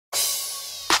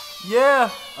Yeah.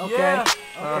 Okay.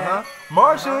 Yeah.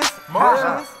 Martians.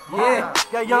 Yeah.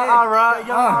 Yeah, young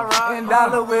R.O.D. And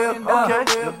dollar will. Okay.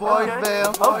 The boys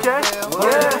Bell. Okay.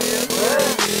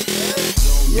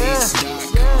 Yeah.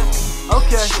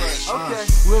 Okay.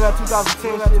 We in that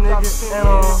 2010 shit, nigga. And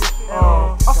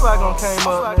our swag gon' came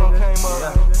up,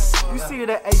 nigga. You see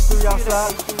that H3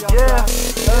 outside? Yeah.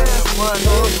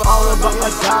 All about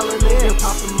a dollar, nigga.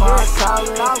 Poppin' my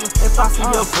collar. If I see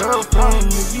your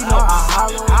girlfriend, you know I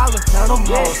holler. Tell them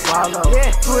all follow.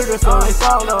 Twitter, so they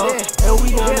follow. And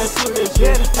we on that Twitter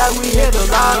shit like we hit a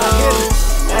lotto.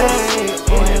 Hey,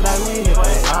 and like we hit a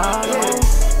lotto.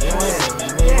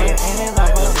 Yeah, and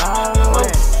like a lotto.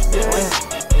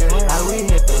 Like we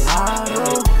hit the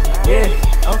lotto. Yeah,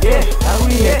 like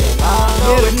we hit the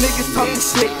lotto. When niggas talking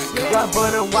shit, y'all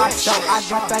better watch out. I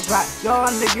got that drop.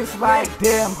 Y'all niggas like,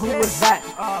 damn, who was that?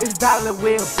 It's Dollar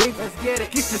Will, bitch. Let's get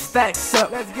it. Get your stacks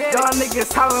up. Y'all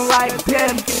niggas hollering like,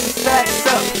 damn, get your stacks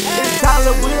up. It's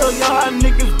Dollar Will, y'all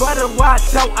niggas better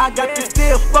watch out. I got this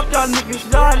deal. Fuck y'all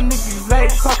niggas. Y'all niggas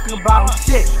ain't talking about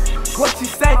shit. What you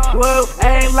say? Well,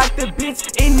 I ain't like the bitch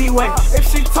anyway. If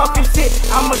she talking shit,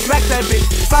 I'ma drag that bitch.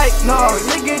 Psych, no,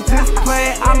 nigga just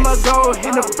playing. I'ma go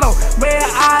hit the flow. Man,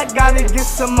 I gotta get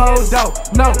some more dough.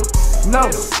 No,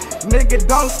 nigga,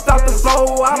 don't stop the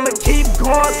flow. I'ma keep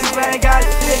going 'cause I ain't got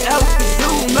shit else to do.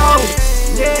 No,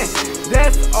 yeah,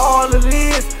 that's all it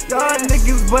is. Y'all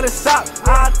niggas better stop.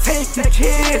 I take your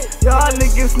kids. Y'all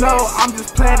niggas know I'm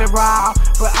just playing around,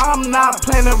 but I'm not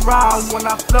playing around when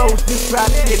I flow. This rap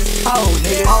shit is cold,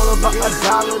 nigga. All about a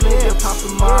dollar, nigga.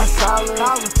 Poppin' my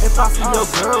collar. If I see your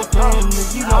girlfriend,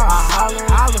 you know I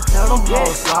holler. Tell them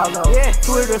all follow.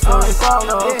 Twitter, so they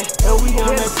follow. And we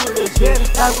on that Twitter shit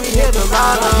like we hit a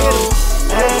lotto.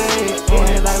 Hey,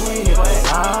 and like we hit a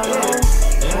lotto.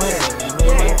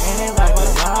 And like a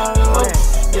lotto.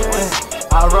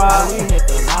 R.O.D.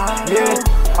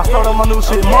 I started on my new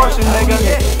shit, Martian, nigga.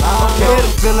 Okay, the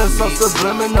feelings so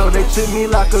subliminal. They treat me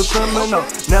like a criminal.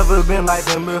 Never been like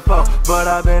them before, but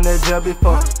I've been in jail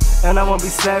before. And I won't be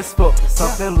successful.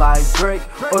 Something like Drake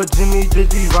or Jimmy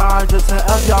Ryan, just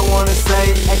however y'all wanna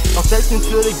say. Ay, I'm station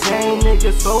to the game,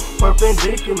 nigga, so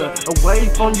perpendicular. Away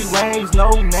from you lanes, no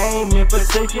name in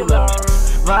particular.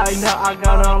 Right now I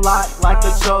got unlocked like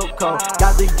a choco.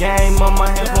 Got the game on my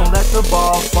hands, won't let the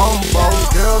ball fumble.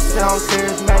 Girls sound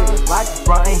charismatic like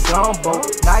Brian Gumbo.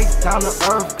 Nice down to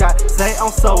earth guy, say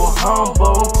I'm so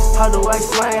humble. How do I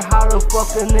explain how the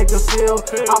fuck a nigga feel?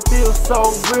 I feel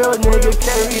so real, nigga,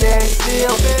 carry that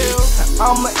still.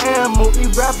 I'm an animal,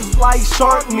 these rappers like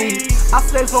shark meat. I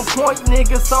say some point,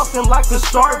 nigga, something like a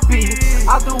Sharpie.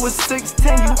 I do it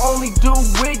 6'10", you only do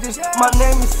widgets. My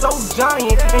name is so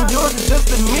giant, and yours is just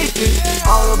a midget.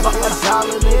 All about a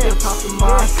dollar, nigga, poppin'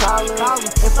 my collar.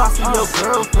 If I see your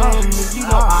girlfriend, you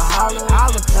know I holler.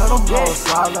 Tell them all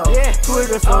follow.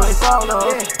 Twitter, so they follow.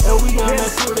 And we on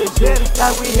that Twitter shit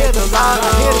like we hit a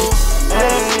lotto.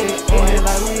 Hey, and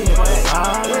like we hit a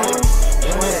lotto.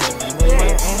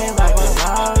 And like a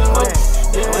lotto.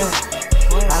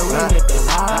 Like we hit the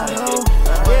lotto.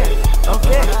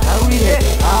 Like we hit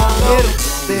the lotto.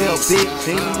 Still big G,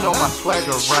 you know my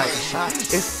swagger right.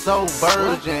 It's so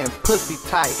virgin, pussy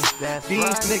tight.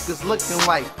 These niggas looking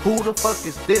like, who the fuck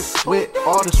is this with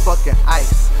all this fucking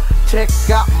ice? Check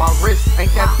out my wrist,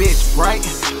 ain't that bitch bright?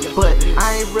 But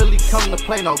I ain't really come to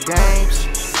play no games.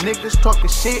 Niggas talking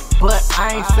shit, but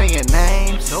I ain't saying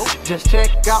names. Just check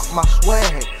out my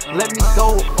swag. Let me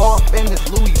go off in this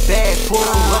Louis bag, pull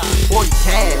up 40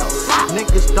 tabs.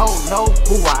 Niggas don't know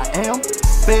who I am.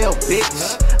 Fail,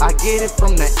 bitch. I get it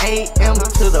from the AM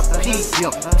to the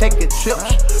PM. Taking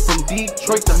trips from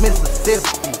Detroit to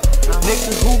Mississippi.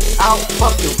 Niggas who out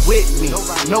fucking with me.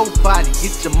 Nobody,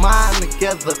 get your mind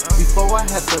together. Before I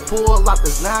had to pull out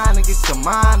this 9 and get your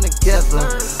mind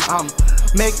together. I'm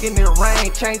making it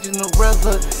rain, changing the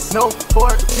weather. No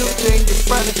port, future in your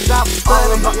front of shop.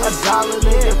 All about a dollar,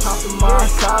 nigga, poppin' my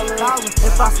collar.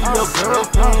 If I see your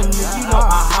girlfriend, you know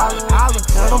I holler.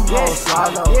 Tell them all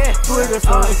follow. Twitter,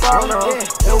 so they follow.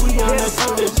 And we on that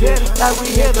Twitter shit like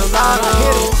we hit a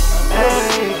lotto.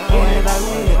 Hey, and like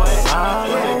we hit a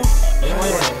lotto. And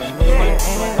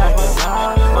like a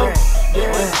lotto.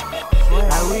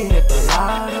 Like we hit the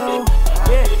lotto.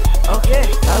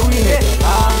 Like we hit the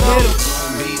lotto.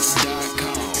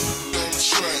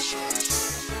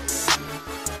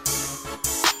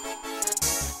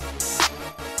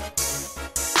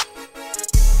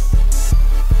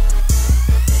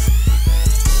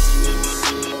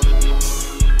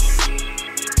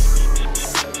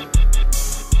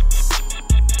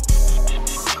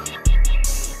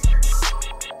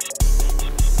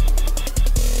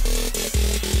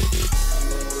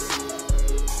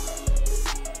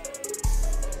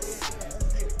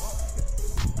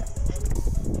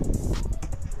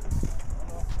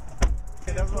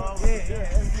 Yeah,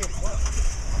 let's get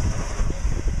it.